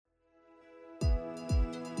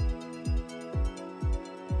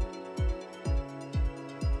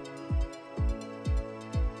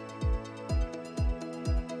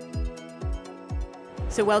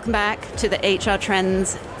So welcome back to the HR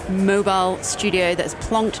Trends mobile studio that's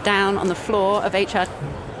plonked down on the floor of HR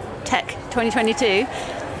Tech 2022.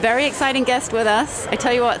 Very exciting guest with us. I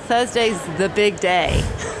tell you what, Thursday's the big day.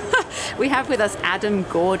 We have with us Adam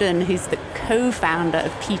Gordon, who's the co-founder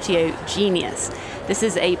of PTO Genius. This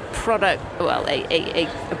is a product,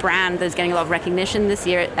 a brand that's getting a lot of recognition this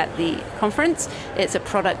year at the conference. It's a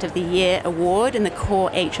Product of the Year award in the core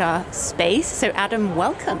HR space. So Adam,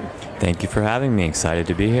 welcome. Thank you for having me. Excited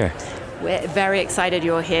to be here. We're very excited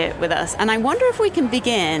you're here with us. And I wonder if we can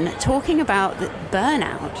begin talking about the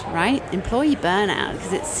burnout, right? Employee burnout,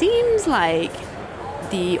 because it seems like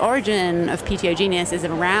the origin of PTO Genius is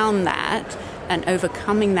around that and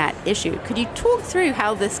overcoming that issue. Could you talk through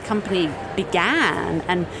how this company began,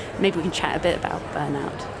 and maybe we can chat a bit about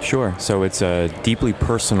burnout? Sure. So it's a deeply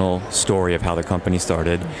personal story of how the company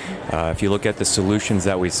started. If you look at the solutions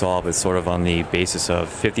that we solve, it's sort of on the basis of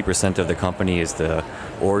 50% of the company is the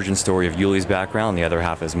origin story of Yuli's background, the other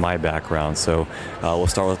half is my background. So we'll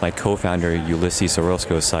start with my co-founder, Ulysses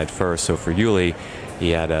Orozco's side first. So for Yuli,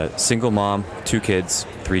 he had a single mom, 2 kids,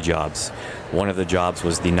 3 jobs. One of the jobs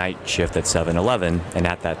was the night shift at 7-Eleven, and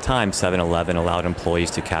at that time, 7-Eleven allowed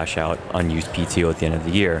employees to cash out unused PTO at the end of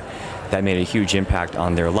the year. That made a huge impact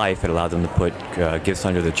on their life. It allowed them to put gifts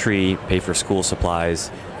under the tree, pay for school supplies,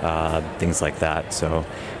 things like that. So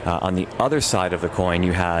on the other side of the coin,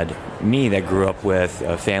 you had me that grew up with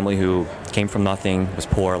a family who came from nothing, was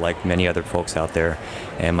poor like many other folks out there.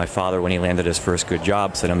 And my father, when he landed his first good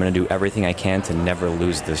job, said, I'm going to do everything I can to never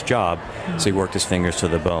lose this job. So he worked his fingers to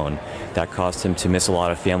the bone. That caused him to miss a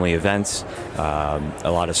lot of family events, a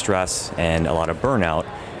lot of stress, and a lot of burnout.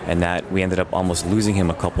 And that we ended up almost losing him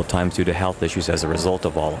a couple of times due to health issues as a result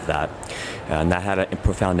of all of that. And that had a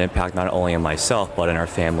profound impact not only on myself, but in our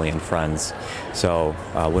family and friends. So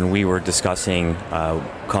when we were discussing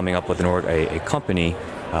coming up with a company,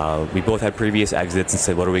 we both had previous exits and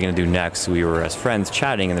said, what are we going to do next? We were as friends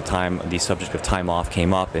chatting, and the subject of time off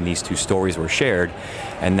came up, and these 2 stories were shared.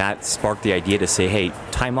 And that sparked the idea to say, hey,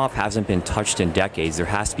 time off hasn't been touched in decades. There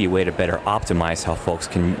has to be a way to better optimize how folks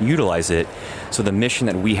can utilize it. So the mission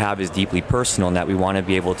that we have is deeply personal, in that we want to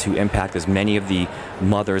be able to impact as many of the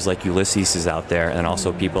mothers like Ulysses is out there, and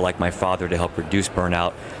also people like my father, to help reduce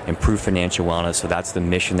burnout, improve financial wellness. So that's the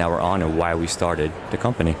mission that we're on and why we started the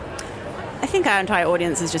company. I think our entire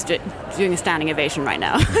audience is just doing a standing ovation right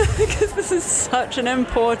now because this is such an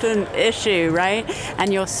important issue, right?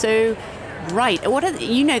 And you're so right.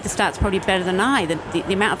 You know the stats probably better than I,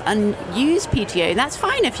 the amount of unused PTO. That's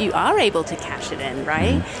fine if you are able to cash it in,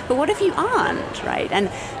 right? Mm-hmm. But what if you aren't, right? And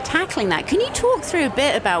tackling that, can you talk through a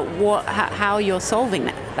bit about how you're solving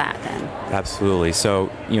that then? Absolutely. So,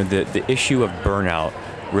 the issue of burnout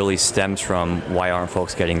really stems from why aren't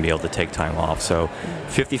folks getting to be able to take time off. So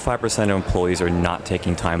 55% of employees are not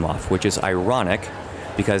taking time off, which is ironic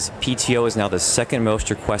because PTO is now the second most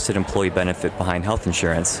requested employee benefit behind health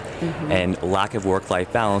insurance, and lack of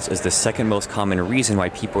work-life balance is the second most common reason why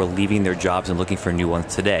people are leaving their jobs and looking for new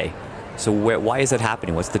ones today. So why is that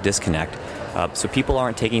happening? What's the disconnect? So people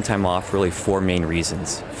aren't taking time off for really 4 main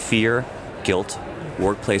reasons: fear, guilt,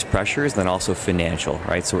 workplace pressures, then also financial,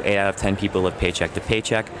 right? So 8 out of 10 people live paycheck to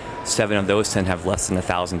paycheck. 7 of those 10 have less than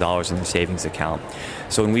 $1,000 in their savings account.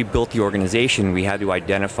 So when we built the organization, we had to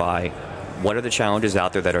identify what are the challenges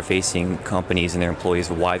out there that are facing companies and their employees,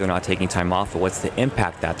 why they're not taking time off, or what's the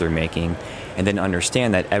impact that they're making, and then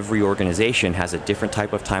understand that every organization has a different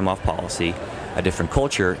type of time off policy, a different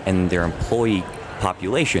culture, and their employee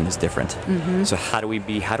population is different. So how do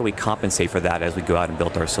we compensate for that as we go out and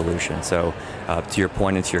build our solution? So to your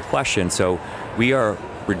point and to your question, so we are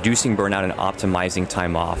reducing burnout and optimizing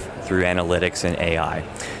time off through analytics and AI.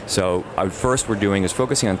 So first we're doing is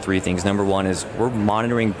focusing on 3 things. Number 1 is we're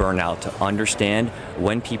monitoring burnout to understand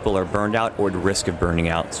when people are burned out or at risk of burning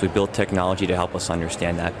out. So we built technology to help us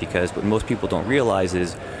understand that, because what most people don't realize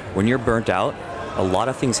is when you're burnt out, a lot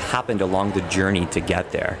of things happened along the journey to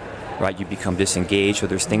get there. Right, you become disengaged, or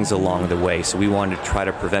there's things along the way. So we wanted to try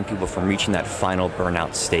to prevent people from reaching that final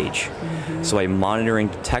burnout stage. So by monitoring,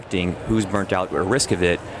 detecting who's burnt out or at risk of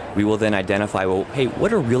it, we will then identify, well, hey,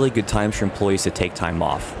 what are really good times for employees to take time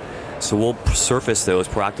off? So we'll surface those,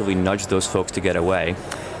 proactively nudge those folks to get away.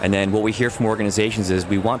 And then what we hear from organizations is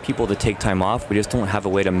we want people to take time off, we just don't have a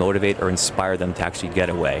way to motivate or inspire them to actually get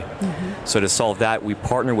away. So to solve that, we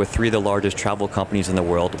partner with 3 of the largest travel companies in the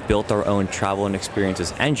world, built our own travel and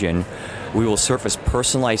experiences engine. We will surface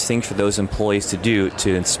personalized things for those employees to do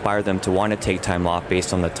to inspire them to want to take time off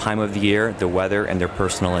based on the time of the year, the weather, and their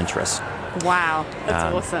personal interests. Wow,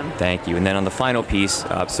 that's awesome. Thank you. And then on the final piece,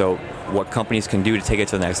 so what companies can do to take it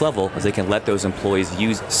to the next level is they can let those employees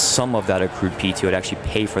use some of that accrued PTO to actually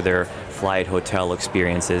pay for their flight, hotel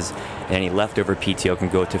experiences, and any leftover PTO can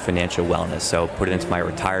go to financial wellness. So put it into my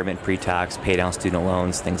retirement pre-tax, pay down student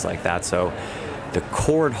loans, things like that. So the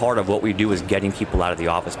core and heart of what we do is getting people out of the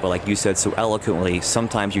office. But like you said so eloquently,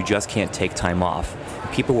 sometimes you just can't take time off.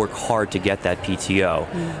 People work hard to get that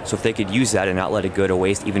PTO. So if they could use that and not let it go to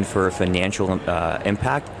waste, even for a financial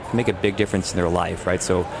impact, make a big difference in their life, right?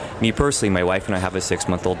 So me personally, my wife and I have a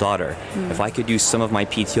 6-month-old daughter. If I could use some of my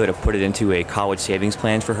PTO to put it into a college savings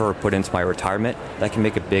plan for her or put it into my retirement, that can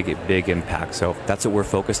make a big impact. So that's what we're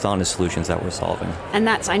focused on, the solutions that we're solving. And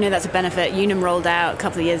I know that's a benefit Unum rolled out a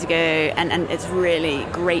couple of years ago, and it's really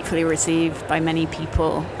gratefully received by many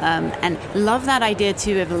people. And love that idea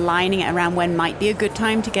too of aligning it around when might be a good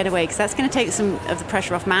time to get away, because that's going to take some of the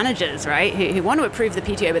pressure off managers, right? Who want to approve the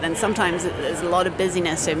PTO, but then sometimes there's a lot of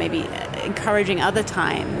busyness, so maybe encouraging other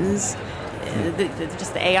times.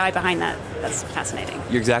 Just the AI behind that's fascinating.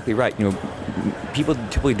 You're exactly right. People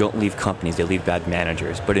typically don't leave companies, they leave bad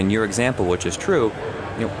managers. But in your example, which is true,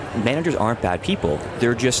 managers aren't bad people.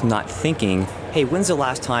 They're just not thinking, hey, when's the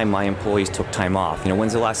last time my employees took time off?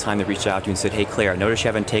 When's the last time they reached out to you and said, hey, Claire, I noticed you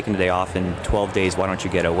haven't taken a day off in 12 days, why don't you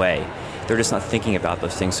get away? They're just not thinking about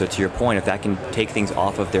those things. So to your point, if that can take things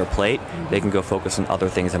off of their plate, they can go focus on other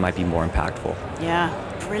things that might be more impactful. Yeah,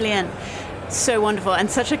 brilliant. So wonderful, and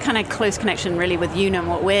such a kind of close connection really with Unum,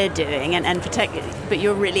 what we're doing, and protect, but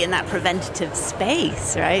you're really in that preventative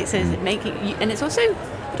space, right? So making, and it's also,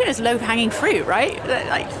 it's low-hanging fruit, right?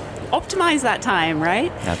 Like, optimize that time,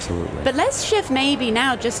 right? Absolutely. But let's shift maybe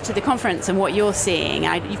now just to the conference and what you're seeing.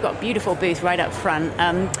 You've got a beautiful booth right up front.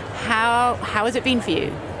 How has it been for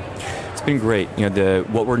you? It's been great.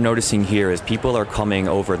 What we're noticing here is people are coming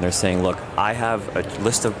over and they're saying, look, I have a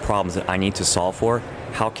list of problems that I need to solve for.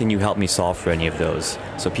 How can you help me solve for any of those?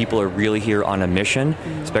 So people are really here on a mission,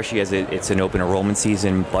 especially as it's an open enrollment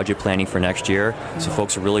season, budget planning for next year. So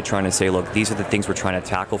folks are really trying to say, look, these are the things we're trying to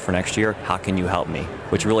tackle for next year. How can you help me?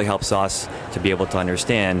 Which really helps us to be able to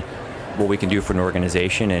understand what we can do for an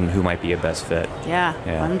organization and who might be a best fit.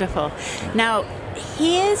 Yeah. Wonderful. Now,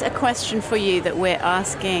 here's a question for you that we're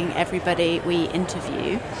asking everybody we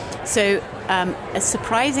interview. So, as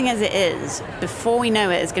surprising as it is, before we know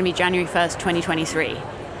it, it's going to be January 1st, 2023.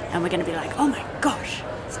 And we're going to be like, oh my gosh,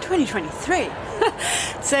 it's 2023.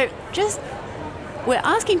 So we're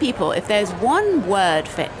asking people if there's one word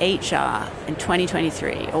for HR in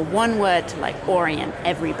 2023, or one word to orient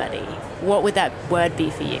everybody, what would that word be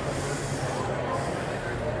for you?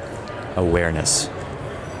 Awareness.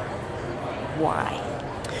 Why?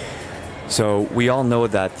 So we all know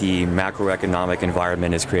that the macroeconomic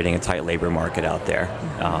environment is creating a tight labor market out there.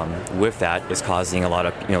 With that, it's causing a lot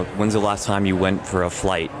of, when's the last time you went for a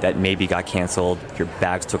flight that maybe got canceled, your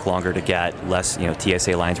bags took longer to get, less,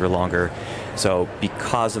 TSA lines were longer. So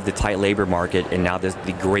because of the tight labor market, and now there's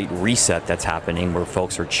the great reset that's happening where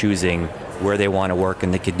folks are choosing where they want to work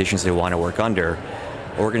and the conditions they want to work under,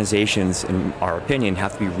 organizations, in our opinion,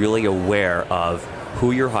 have to be really aware of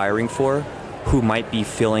who you're hiring for, who might be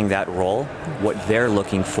filling that role, what they're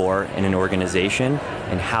looking for in an organization,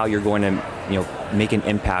 and how you're going to make an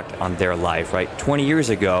impact on their life, right? 20 years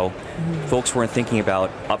ago, folks weren't thinking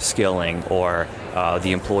about upskilling or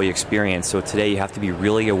the employee experience. So today you have to be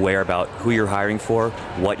really aware about who you're hiring for,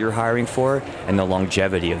 what you're hiring for, and the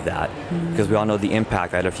longevity of that. Because we all know the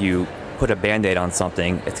impact that if you put a Band-Aid on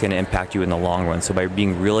something, it's going to impact you in the long run. So by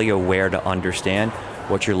being really aware to understand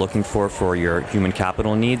what you're looking for your human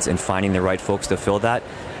capital needs and finding the right folks to fill that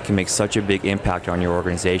can make such a big impact on your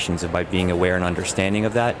organizations. And by being aware and understanding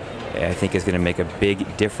of that, I think is going to make a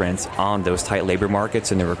big difference on those tight labor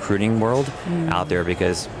markets in the recruiting world out there.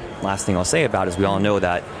 Because last thing I'll say about it is we all know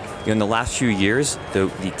that in the last few years,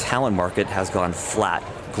 the talent market has gone flat.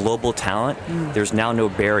 Global talent, there's now no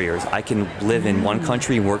barriers. I can live in one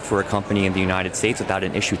country and work for a company in the United States without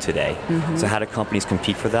an issue today. So how do companies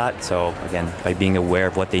compete for that? So again, by being aware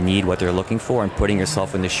of what they need, what they're looking for, and putting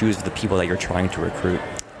yourself in the shoes of the people that you're trying to recruit.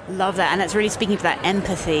 Love that. And it's really speaking to that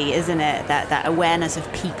empathy, isn't it? That awareness of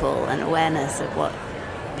people and awareness of what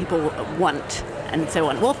people want and so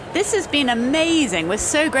on. Well, this has been amazing. We're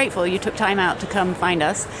so grateful you took time out to come find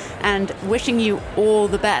us, and wishing you all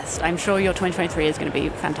the best. I'm sure your 2023 is going to be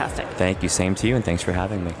fantastic. Thank you. Same to you, and thanks for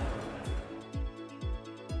having me.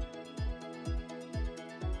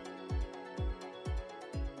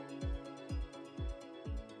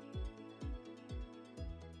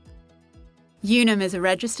 Unum is a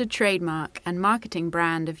registered trademark and marketing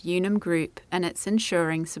brand of Unum Group and its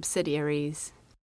insuring subsidiaries.